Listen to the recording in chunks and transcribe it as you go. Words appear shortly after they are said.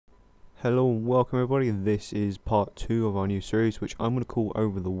Hello and welcome everybody. This is part 2 of our new series, which I'm going to call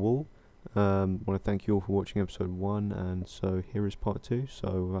Over the Wall. I want to thank you all for watching episode 1, and so here is part 2.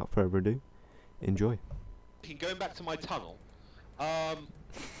 So without further ado, enjoy. Going back to my tunnel,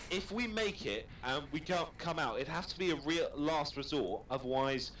 if we make it and we can't come out, it has to be a real last resort.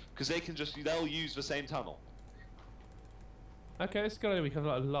 Otherwise, because they'll use the same tunnel. Okay, it's gonna become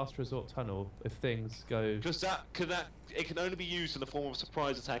like a last resort tunnel if things go. Because it can only be used in the form of a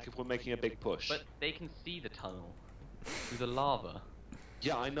surprise attack if we're making a big push. But they can see the tunnel through the lava.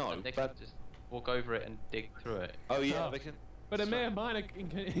 Yeah, I know. They can just walk over it and dig through it. Oh yeah, they can. But a mere minor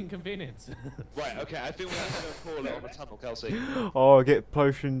inconvenience. Right. Okay. I think we have to go call it on the tunnel, Kelsey. Oh, get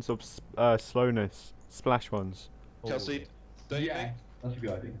potions of slowness, splash ones. Kelsey, don't you think? That's a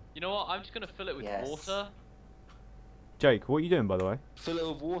good idea. You know what? I'm just gonna fill it with water. Jake, what are you doing by the way? Fill it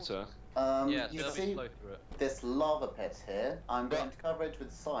with water. Yeah, so you they'll see be slow through it. this lava pit here? I'm going to cover it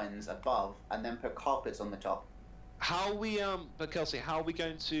with signs above and then put carpets on the top. How are we but Kelsey, how are we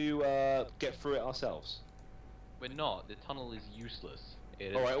going to get through it ourselves? We're not. The tunnel is useless.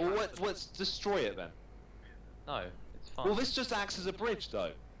 All right. Well, let's destroy it then. No, it's fine. Well, this just acts as a bridge,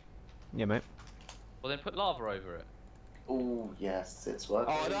 though. Yeah, mate. Well, then put lava over it. Oh yes, it's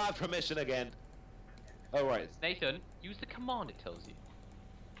working. Oh, I don't have permission again. All right. Nathan, use the command it tells you.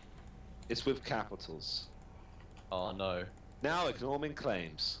 It's with capitals. Oh no. Now ignoring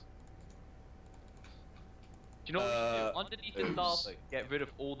claims. Do you know what we should do? Underneath the lava, get rid of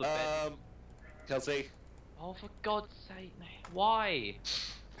all the beds. Kelsey. Oh, for God's sake, mate. Why?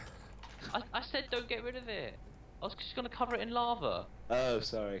 I said don't get rid of it. I was just gonna cover it in lava. Oh,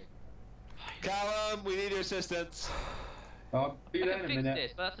 sorry. Callum, we need your assistance. I'll be I there can in a fix minute.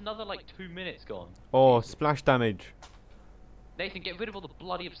 this, but that's another like 2 minutes gone. Oh, splash damage. Nathan, get rid of all the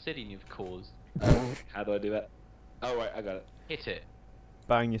bloody obsidian you've caused. How do I do that? Oh, right, I got it. Hit it.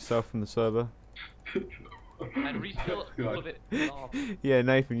 Bang yourself from the server. And refill all of it with lava. Yeah,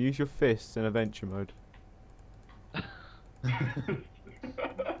 Nathan, use your fists in adventure mode.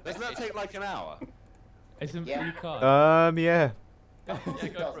 Doesn't that take like an hour? Isn't Yeah. you can't. Yeah. Yeah,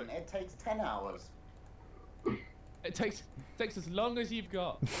 It go for doesn't. it. It takes 10 hours. It takes as long as you've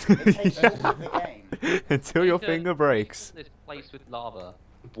got. It takes all of the game. Until your Nathan, finger breaks. refill this place with lava.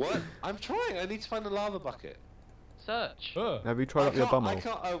 What? I'm trying. I need to find a lava bucket. Search. Have you tried up your I bumhole?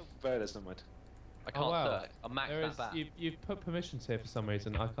 can't. Oh, there it is. Never mind. I can't wow. search. I maxed There that is. back. You've put permissions here for some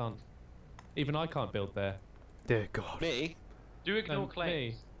reason. I can't. Even I can't build there. Dear God. Me? Do ignore And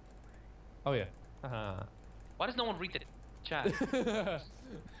claims. me. Oh yeah. Haha. Why does no one read the chat?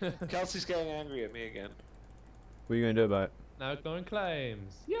 Kelsey's getting angry at me again. What are you going to do about it? Now ignoring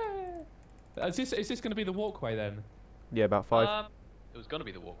claims. Yeah. Is this going to be the walkway then? Yeah, about 5. It was gonna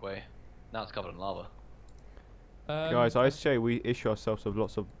be the walkway. Now it's covered in lava. Guys, I say we issue ourselves with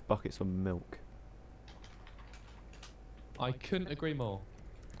lots of buckets of milk. I couldn't agree more.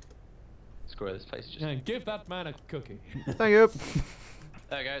 Screw it, this place is just. Yeah, give that man a cookie. Thank you.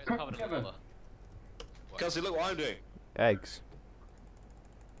 There we go, it's covered in Kevin. lava. Kelsey, look what I'm doing. Eggs.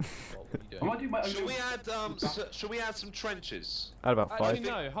 What are you I doing? might do my own. Should we add should we add some trenches? At about 5. Actually,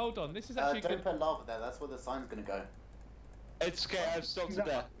 no. Hold on. This is actually Don't good. put lava there. That's where the sign's going to go. It's okay. I've stopped it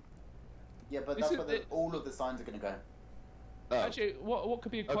there. Yeah, but This that's is where all of the signs are going to go. Oh. Actually, what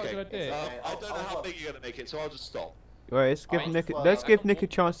could be a quite Okay. good idea? Okay. I don't know how I'll- big you're gonna make it, so I'll just stop. Right, let's give Alright, Nick. well, Let's I give can Nick a walk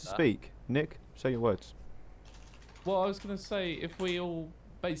chance to that. speak. Nick, say your words. Well, I was gonna say if we all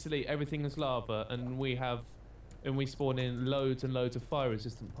basically everything is lava and we spawn in loads and loads of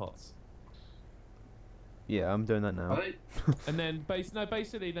fire-resistant pots, Yeah, I'm doing that now. Are they- and then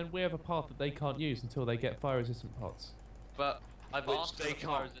basically then we have a path that they can't use until they get fire-resistant pots. But I've Which asked they for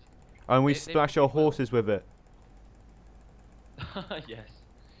can't. And we They splash will. our horses with it. Yes.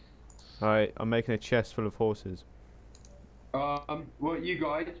 Alright, I'm making a chest full of horses. well, you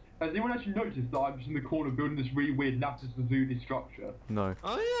guys, has anyone actually noticed that I'm just in the corner building this really weird lattice Lazuli structure? No.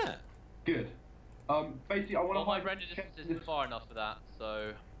 Oh yeah. Good. Basically, I want Well, to my hide render the distance chest. isn't far enough for that,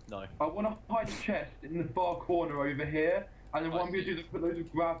 so no. I want to hide the chest in the far corner over here, and then what I'm going to do is put loads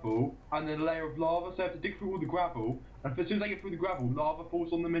of gravel and then a layer of lava. So I have to dig through all the gravel, and as soon as I get through the gravel, lava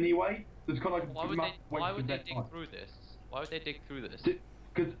falls on them anyway. So it's kind of like Why a would massive they? waste Why of would they their dig time. through this? Why would they dig through this?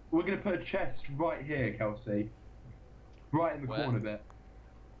 Because we're going to put a chest right here, Kelsey. Right in the Where? corner bit.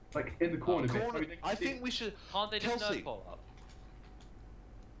 Like, in the corner bit. Corner- So they- I think we should. Can't they just Kelsey. nerdball up?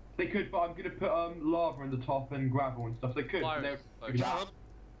 They could, but I'm going to put lava in the top and gravel and stuff. They could. Fire They're- exposure.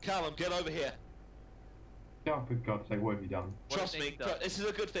 Callum, get over here. Oh, for God's sake, what have you done? What Trust have me. they done? This is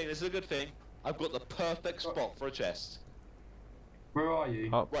a good thing. This is a good thing. I've got the perfect spot for a chest. Where are you?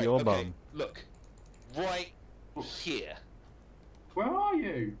 Up Right. your Okay. bum. Look. Right here. Where are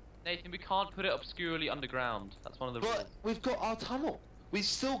you? Nathan, we can't put it obscurely underground. That's one of the rules. But we've got our tunnel. We've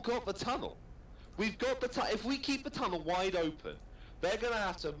still got the tunnel. We've got the if we keep the tunnel wide open, they're gonna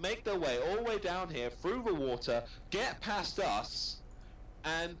have to make their way all the way down here through the water, get past us,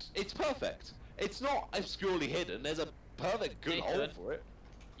 and it's perfect. It's not obscurely hidden. There's a perfect good hole for it.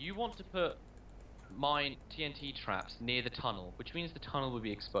 You want to put mine TNT traps near the tunnel, which means the tunnel will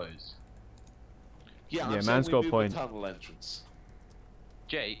be exposed. Yeah, Yeah, I'm man's saying got a we move point. the tunnel entrance.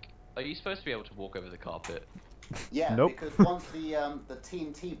 Jake, are you supposed to be able to walk over the carpet? Yeah, Nope. because once the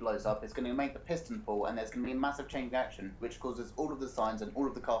TNT blows up, it's going to make the piston fall, and there's going to be a massive chain reaction, which causes all of the signs and all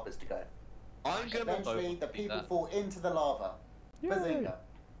of the carpets to go. I'm gonna. Eventually, the people fall into the lava. Bazinga.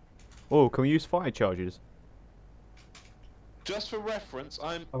 Oh, can we use fire charges? Just for reference,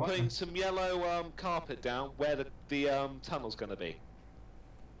 I'm I like putting them. some yellow carpet down where the tunnel's gonna be.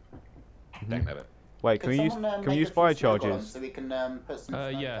 Dang it. Wait, can we use fire charges? So we can put some snow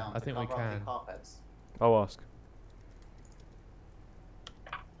yeah, down I to think we cover up the can. carpets. I'll ask.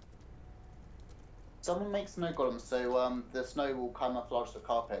 Someone make snow golems so the snow will camouflage the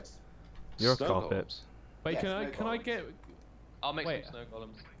carpets. You're a Snow carpet. golems. Wait, Yeah, can I snow golems. get? I'll make Wait. some snow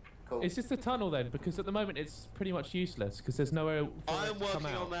golems. Cool. Is this the tunnel then? Because at the moment it's pretty much useless because there's nowhere for I'm it to come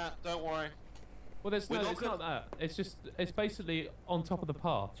working out. on that. Don't worry. Well, there's We're no, not it's gonna- not that. It's just, it's basically on top of the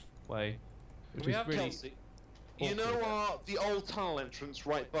pathway, which We is have really. Kelsey, you know the old tunnel entrance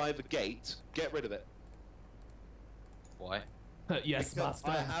right by the gate? Get rid of it. Why? Yes, Because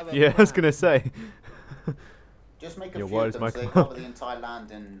master. I have a Yeah, I was plan. gonna say. Just make a Your few word of is them my so they command. cover the entire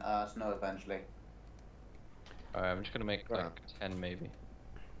land in snow eventually. Alright, I'm just gonna make Right. like 10 maybe.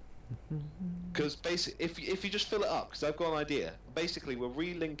 Because basically, if you just fill it up, because I've got an idea. Basically, we're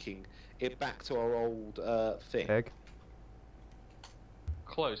relinking it back to our old thing. Egg.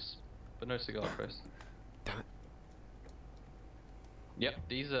 Close, but no cigar, Chris. Damn it. Yep,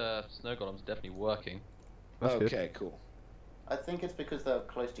 these snow golems are definitely working. That's good. Okay, cool. I think it's because they're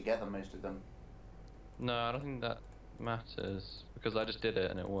close together, most of them. No, I don't think that matters because I just did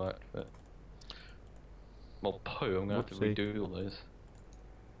it and it worked. But well, poo, I'm gonna have to Whoopsie. redo all those.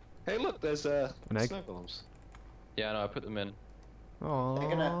 Hey, look, there's An egg. snow golems. Yeah, no, I put them in. They're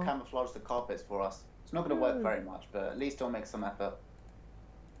going to Aww. camouflage the carpets for us. It's not going to work very much, but at least it'll make some effort.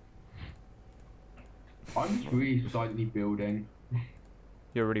 I'm just really silently building.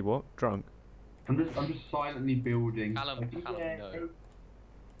 You're already what? Drunk? I'm just silently building. Callum, Like, Callum, yeah, no.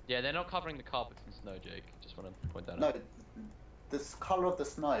 Yeah, they're not covering the carpets in snow, Jake. Just want to point that No, out. the colour of the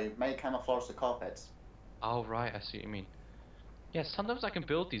snow may camouflage the carpets. Oh right, I see what you mean. Yeah, sometimes I can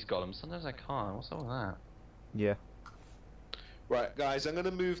build these golems, sometimes I can't. What's up with that? Yeah. Right, guys, I'm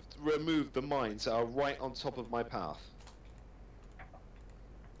gonna remove the mines that are right on top of my path.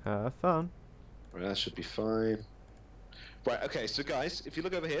 Have fun. Right, that should be fine. Right, okay, so guys, if you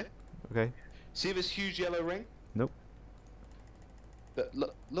look over here, Okay. see this huge yellow ring? Nope.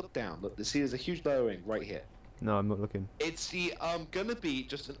 Look down. Look, see, there's a huge yellow ring right here. No, I'm not looking. It's the gonna be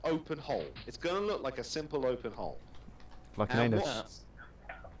just an open hole. It's gonna look like a simple open hole. Like an And anus.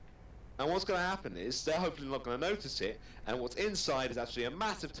 what's going to happen is they're hopefully not going to notice it, and what's inside is actually a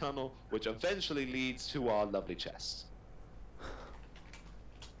massive tunnel, which eventually leads to our lovely chest.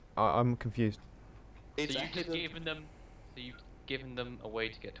 I'm confused. It's So a you've just hidden... given them a way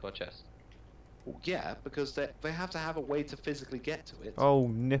to get to our chest. Well, yeah, because they have to have a way to physically get to it. Oh,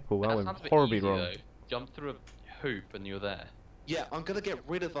 nipple. That That went sounds a bit horribly easy, wrong. though. Jump through a hoop and you're there. Yeah, I'm going to get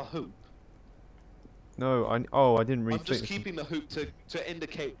rid of the hoop. No, I didn't really I'm just think. keeping the hoop to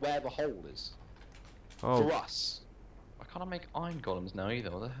indicate where the hole is. Oh, For us. I can't make iron golems now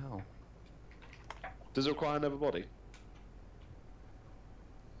either. What the hell? Does it require another body?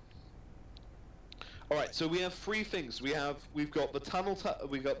 Alright, so we have three things. We've got the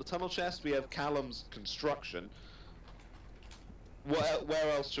tunnel chest, we have Callum's construction.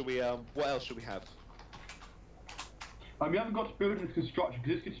 Where else should we have? we haven't got to build this construction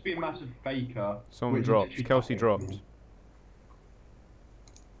because this could just be a massive faker. someone which is dropped. literally Kelsey nothing. dropped.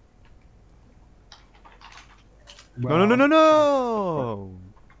 No, no, no, no, no!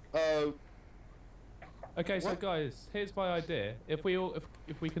 Oh, Okay, so What? guys, here's my idea. If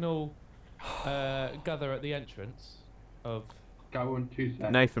we can all gather at the entrance of. Go on 2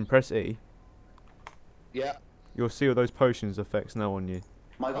 seconds. Nathan, press E. yeah. You'll see all those potions effects now on you.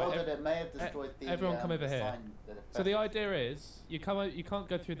 My Right, god, that it may have destroyed the everyone come over the here. sign that So the affects- idea is, you can't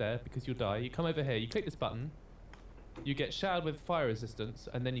go through there because you'll die. You come over here, you click this button, you get showered with fire resistance,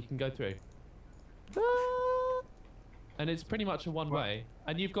 and then you can go through. And it's pretty much a one-way.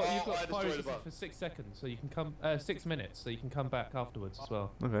 And you've got I fire destroyed the resistance button. for 6 seconds, so you can come 6 minutes, so you can come back afterwards as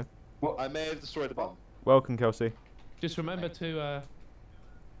well. Okay. I may have destroyed the bomb. Welcome, Kelsey. Just remember to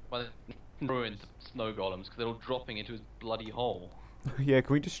Well, ruined the snow golems because they're all dropping into his bloody hole. Yeah,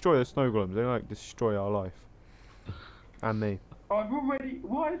 can we destroy the snow golems? They like destroy our life. And me. Oh, I've already.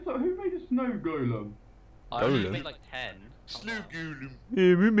 Who made a snow golem? I only Golem? made like 10. Snow golem.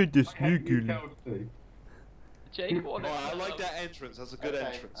 Yeah, we made the I snow hate you, golem. Kelsey. Jake, what? I like that entrance. That's a good Okay,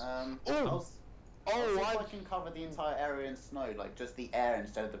 entrance. I'll see if I I. can cover the entire area in snow, like just the air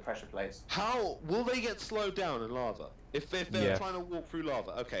instead of the pressure plates. How will they get slowed down in lava? If they're Yeah. trying to walk through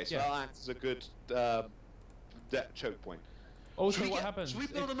lava. Okay, so Yeah. that'll act as a good choke point. Also, what happens? Should we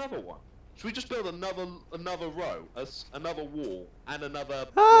build another one? Should we just build another row, another wall, and another?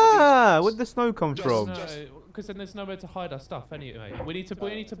 Ah, where'd the snow come Just- from? No, because then there's nowhere to hide our stuff anyway. We need to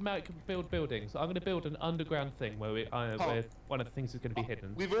build buildings. I'm going to build an underground thing where where one of the things is going to be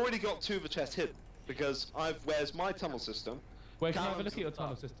hidden. We've already got 2 of the chests hidden because where's my tunnel system? Where can I have a Callum's look at your at the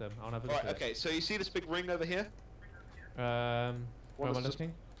tunnel top. system? I'll have a look Right. at Okay. So you see this big ring over here? it. Where am I is this-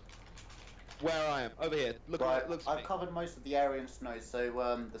 looking? Where I am over here. Look. Right, Looks. I've covered most of the area in snow, so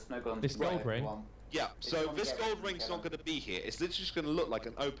the snow golem. This gold ring? Yeah. If So you wanna this get gold it, ring's get not it. going to be here. It's literally just going to look like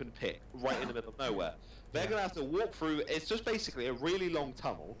an open pit right in the middle of nowhere. They're Yeah. going to have to walk through. It's just basically a really long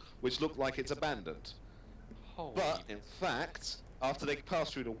tunnel, which looked like it's abandoned. Holy. But in fact, after they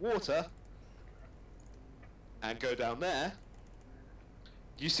pass through the water and go down there,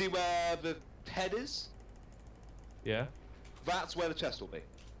 you see where the head is? Yeah, That's where the chest will be.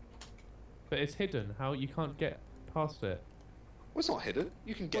 but it's hidden. How you can't get past it? Well, it's not hidden.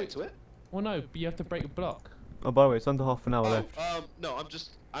 You can get Wait. to it. Well, no, but you have to break a block. Oh, by the way, it's under half an hour left. No,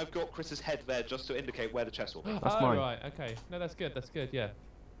 I've got Chris's head there just to indicate where the chest will be. That's oh, mine. right, okay. No, that's good. That's good. Yeah.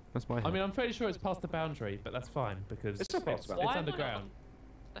 That's my I head. mean, I'm fairly sure it's past the boundary, but that's fine because It's not past the boundary. it's Why am I underground.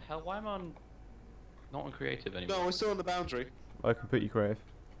 What the hell? Why am I not on creative anymore? No, we're still on the boundary. I can put you creative.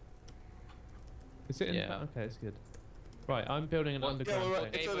 Is it in? Yeah. Okay, that's good. Right, I'm building an What underground we're right-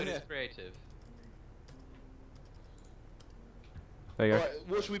 thing. It's game over mode is here. creative? There you go. Alright,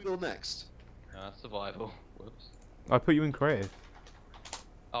 what should we build next? Survival. Whoops. I put you in creative.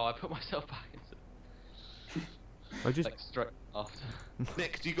 Oh, I put myself back into I just. like straight after.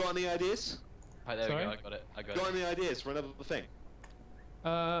 Nick, do you got any ideas? Right, there Sorry? we go. I got it. I got Got it. any ideas for another thing?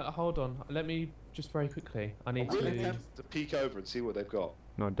 Hold on. Let me just very quickly. I need I'm really to. tempted to peek over and see what they've got.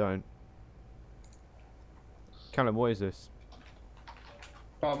 No, don't. Callum, what is this?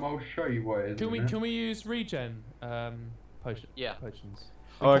 I'll show you what it is. in a minute. Can we use regen Yeah. potions?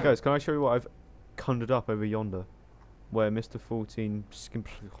 Alright, can. guys, can I show you what I've conjured up over yonder? Where Mr. 14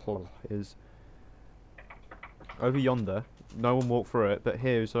 is. Over yonder, no one walked through it, but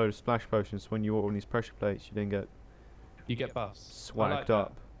here is a load of splash potions. So when you walk on these pressure plates, you then get You get buffs. I swagged like that.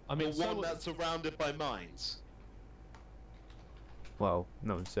 up. I mean, The one so that's surrounded by mines. Well,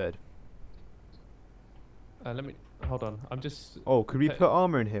 no one said. let me hold on. I'm just. Oh, could we Okay. put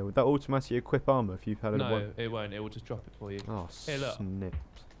armor in here? Would that automatically equip armor if you've had a No, one? it won't. It will just drop it for you. Oh, Here, look. snip.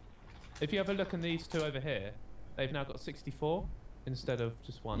 If you have a look in these two over here, they've now got 64 instead of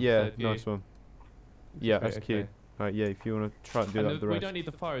just one. Yeah, so if you- nice one. Yeah, Great, that's cute. Right, yeah, if you want to try and do And that with the we rest. don't need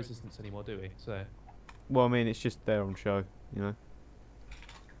the fire resistance anymore, do we? So. Well, I mean, it's just there on show, you know.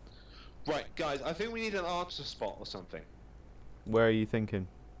 Right, guys, I think we need an archer spot or something. Where are you thinking?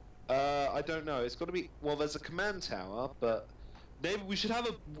 I don't know. It's got to be. Well, there's a command tower, but maybe we should have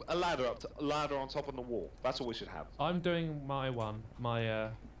a ladder ladder on top of the wall. That's all we should have. I'm doing my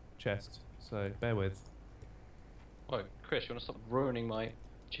chest. So bear with. Oh, Chris, you want to stop ruining my?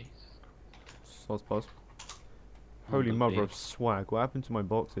 Jesus. Soz. Holy Unbelievable. mother of swag! What happened to my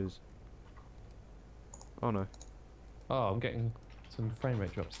boxes? Oh no! Oh, I'm getting some frame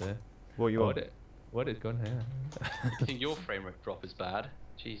rate drops here. What you on? What is gone here? I think your frame rate drop is bad.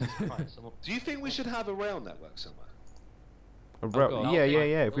 Jesus Christ. Someone... Do you think we should have a rail network somewhere? A God. yeah.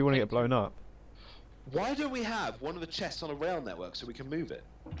 I'll If we want to get blown up, Why don't we have one of the chests on a rail network so we can move it?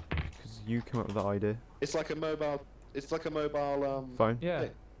 because you came up with that idea. It's like a mobile. It's like a mobile. Fine. Yeah,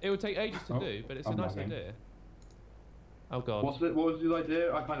 thing. it would take ages to Oh, do, but it's a I'm nice lagging. idea. Oh god. What was the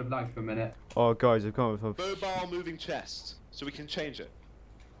idea? I kind of lagged for a minute. Oh, guys, I've come up with a. Mobile moving chest, so we can change it.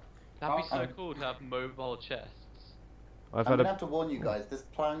 That'd be so Oh, cool to have mobile chests. I've I'm had gonna a. have to warn you guys. This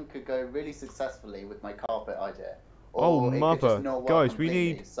plan could go really successfully with my carpet idea. Oh, Or it could mother. just not work Guys, we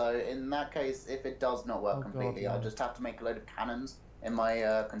completely. need- So in that case, if it does not work Oh, God, completely, I'll no. just have to make a load of cannons in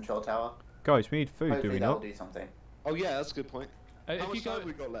my control tower. Guys, we need food, do Hopefully we that'll not? do something. Oh yeah, that's a good point. How If much you go, time have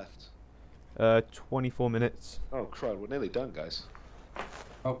we got left? 24 minutes. Oh crud, we're nearly done, guys.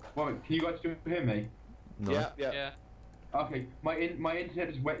 Oh, right, can you guys still hear me? No. Yeah, yeah. Yeah. Okay, my internet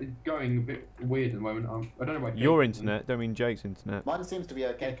is going a bit weird at the moment. I don't know why. Your internet, don't mean Jake's internet. Mine seems to be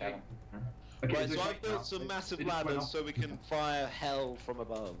okay, Okay. Callum. Okay, Right, it's so okay I've built now. some massive It just went ladders off. so we can fire hell from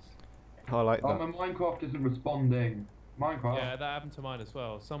above. I like Oh, that. my Minecraft isn't responding. Minecraft. Yeah, that happened to mine as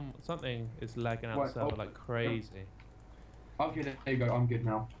well. Something is lagging out the Right, server oh, like crazy. Okay, there you go. I'm good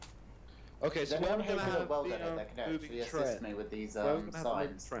now. Okay, Is so anyone we're here gonna good at have weld the edit that can moving actually assist trench. me with these We're gonna have a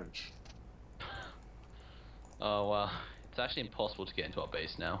moving signs? trench. Oh well, it's actually impossible to get into our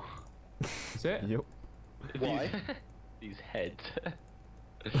base now. Is it? Yep. Why? These heads.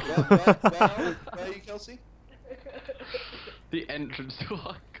 Where are you, Kelsey? The entrance to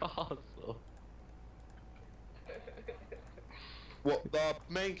our castle. What, the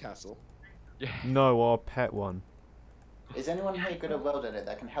main castle? Yeah. No, our pet one. Is anyone here good at weld edit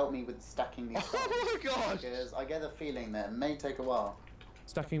that can help me with stacking these signs? Oh my gosh! Because I get a feeling that it may take a while.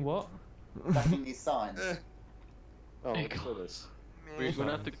 Stacking what? Stacking these signs. Oh, Hey, what's God. this? We're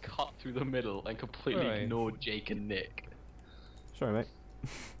gonna have to cut through the middle and completely Right. ignore Jake and Nick. Sorry, mate.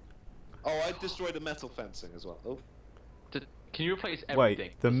 Oh, I destroyed the metal fencing as well. Oh. Can you replace everything?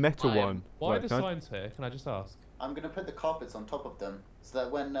 Wait, the metal I am- one. Why are Wait, the can I- signs here? Can I just ask? I'm going to put the carpets on top of them so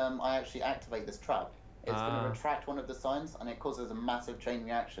that when I actually activate this trap, it's going Ah. to retract one of the signs and it causes a massive chain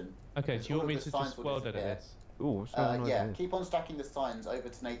reaction. Okay, Because do you want all me of the to signs just will weld edit disappear. this? Ooh, what's going on Yeah, here? keep on stacking the signs over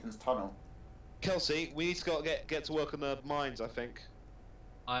to Nathan's tunnel. Kelsey, we need to get to work on the mines, I think.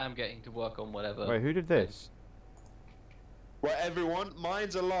 I am getting to work on whatever. Wait, who did this? Right, everyone,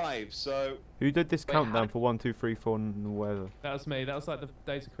 mine's alive, so... Who did this Wait, how countdown did- for 1, 2, 3, 4, and whatever? That was me. That was like the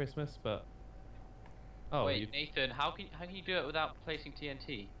days of Christmas, but. Oh, Wait, you've- Nathan, how can you do it without placing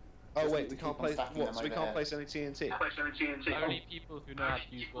TNT? Oh Just wait, need we to can't keep on place... stacking What, them so we over can't here. place any TNT? Only people who know how to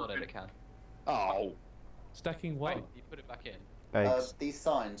use word edit can. Oh. Stacking what? Wait, you put it back in. Eggs. These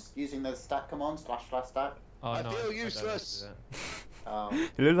signs, using the stack command, //stack. Oh, I no, feel don't know useless. how to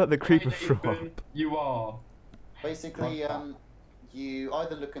do You look like the creeper Hey, frog. Nathan, you are. Basically, you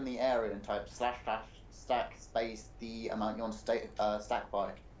either look in the area and type //stack space the amount you want to stack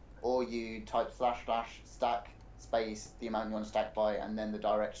by, or you type //stack space the amount you want to stack by, and then the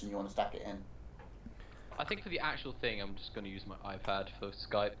direction you want to stack it in. I think for the actual thing, I'm just going to use my iPad for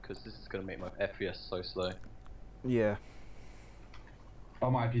Skype because this is going to make my FPS so slow. Yeah. I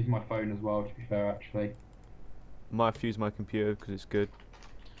might have used my phone as well, to be fair, actually. Might have to use my computer because it's good.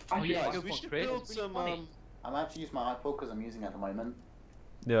 Actually, yeah, I- good we point, should Chris. build It's really some, funny. I'm going to have to use my iPod because I'm using it at the moment.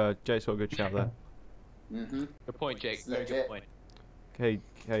 Yeah, Jake's got a good shout there. Mm-hmm. Good point, Jake. It's Very good legit. point. Hey,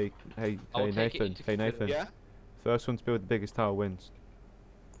 I'll take it Nathan. into Hey, Nathan. Yeah? First one to build the biggest tower wins.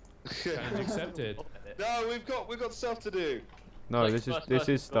 Challenge accepted. No, we've got stuff to do. No, Like, this is first this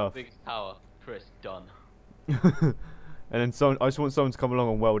person is to build stuff. the biggest tower. Chris, done. And then someone, I just want someone to come along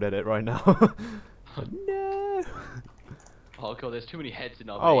and weld edit right now. No. Oh god, there's too many heads in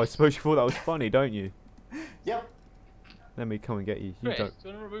our Oh, I base. suppose you thought that was funny, don't you? Yep. Let me come and get you. You Chris, don't. do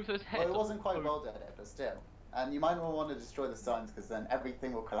you want to remove those heads? Well, it wasn't quite Oh, well done, but still. And you might not want to destroy the signs because then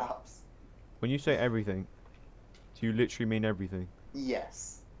everything will collapse. When you say everything, do you literally mean everything?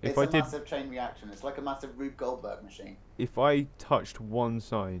 Yes. If It's I a did- massive chain reaction. It's like a massive Rube Goldberg machine. If I touched one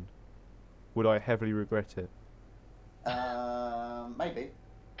sign, would I heavily regret it? Maybe.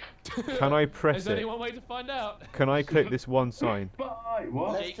 Can I press Is it? there only one way to find out? Can I click this one sign? Bye.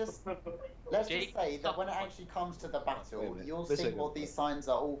 What? Let's Jake- just let's Jake, just say that stop. when it actually comes to the Wait a battle, minute. you'll This see ain't what gonna these signs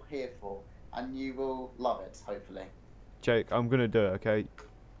are all here for, and you will love it. Hopefully. Jake, I'm gonna do it, okay?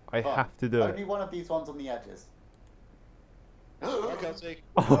 I Fine. have to do Only it. one of these ones on the edges. Right, Kelsey.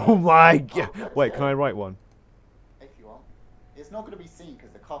 Oh my god! Wait, can I write one? If you want. It's not going to be seen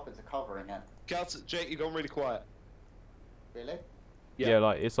because the carpets are covering it. Kelsey, Jake, you've gone really quiet. Really? Yeah. Yeah,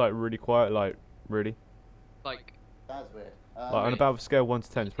 like it's like really quiet, like really. Like, That's weird. Like on Wait. about a scale 1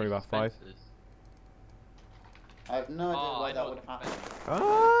 to 10, it's probably about 5. fences. I have no idea Oh, why I that know would have what happened.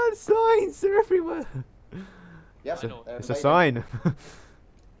 Ah, signs! They're everywhere. Yep. It's a, know. they're it's a invading. sign.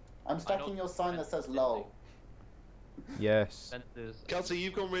 I'm stacking your sign that says LOL. Yes. Fences. Kelsey,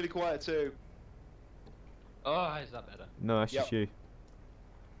 you've gone really quiet too. Oh, is that better? No, that's just you.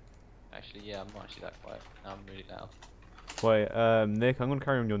 Actually, yeah, I'm not actually that quiet. Now I'm really loud. Wait, Nick, I'm gonna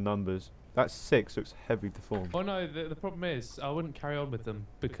carry on your numbers. That's 6, so it's heavily deformed. Oh no, the problem is I wouldn't carry on with them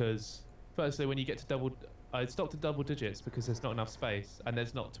because firstly when you get to double, I'd stop to double digits because there's not enough space and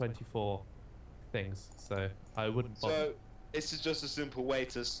there's not 24 things, so I wouldn't bother. So this is just a simple way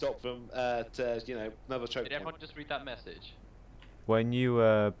to stop them, to another choke Did point. everyone just read that message? When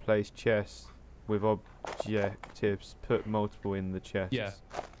you place chests with objectives, put multiple in the chest. Yeah.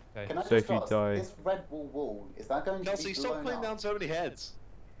 Okay. Can I So just if you ask, die- this red wall, is that going to Kelsey, be stop blown putting up? down so many heads.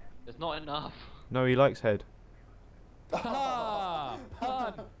 There's not enough. No, he likes head. Ah,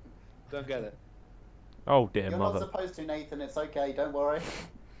 pun. Don't get it. Oh dear You're mother. not supposed to, Nathan. It's okay. Don't worry.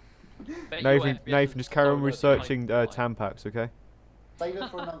 Bet your Nathan, FPS Nathan, is just carry so on low researching behind mine. Tampax, okay? Save it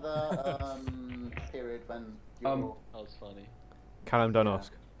for another period when you're... That was funny. Callum, don't Yeah.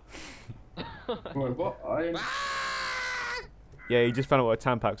 ask. Wait, what? Yeah, he just found out what a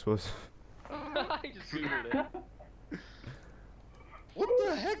Tampax was. I just googled it. What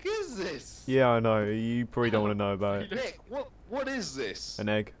the heck is this? Yeah, I know. You probably don't want to know about it. Nick, what is this? An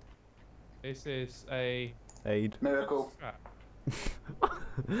egg. This is a Aid. Miracle. strap.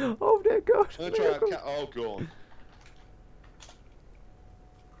 Oh dear God. I'm gonna try out oh, go on.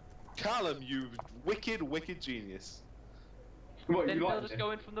 Callum, you wicked genius. What, Then you they'll like just this?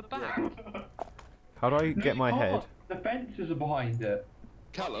 go in from the back. How do I No, get you my can't. head? The fences are behind it.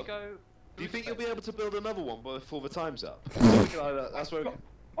 Callum, Go do you think through you'll be able to build another one before the time's up? That's where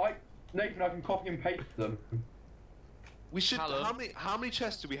Nathan, I can copy and paste them. we should. Callum. How many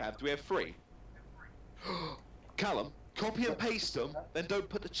chests do we have? Do we have 3? Callum, copy and paste them, then don't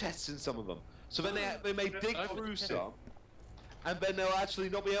put the chests in some of them. So then they may dig Don't put through the chest. some, and then they'll actually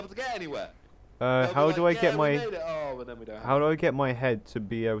not be able to get anywhere. How do I get we my? made it." Oh, but then we don't have How do I get my head to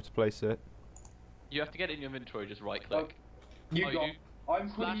be able to place it? You have to get it in your inventory, just right click. You Oh, got. you- I'm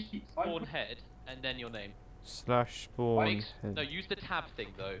Slash pretty. spawn head and then your name. Slash spawn head. No, use the tab thing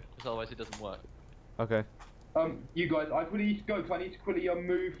though, because otherwise it doesn't work. Okay. You guys, I quickly need to go because I need to quickly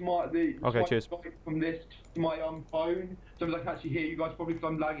move the Okay, Skype cheers. from this to my phone so that I can actually hear you guys properly because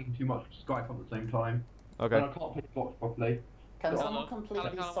I'm lagging too much with Skype at the same time. Okay. And I can't play Xbox properly. Can So- someone complete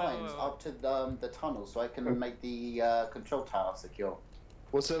Callum, these Callum, wait, signs wait, wait. up to the tunnel so I can make the control tower secure?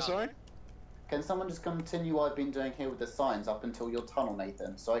 What's that? Sorry. Can someone just continue what I've been doing here with the signs up until your tunnel,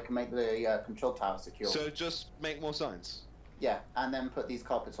 Nathan, so I can make the control tower secure? So just make more signs. Yeah, and then put these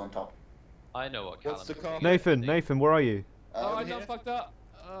carpets on top. I know what What's Callum the is. carpet? Nathan, where are you? Oh, I here. done fucked up.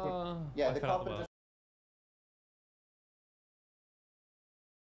 Yeah, I the fell out carpet well.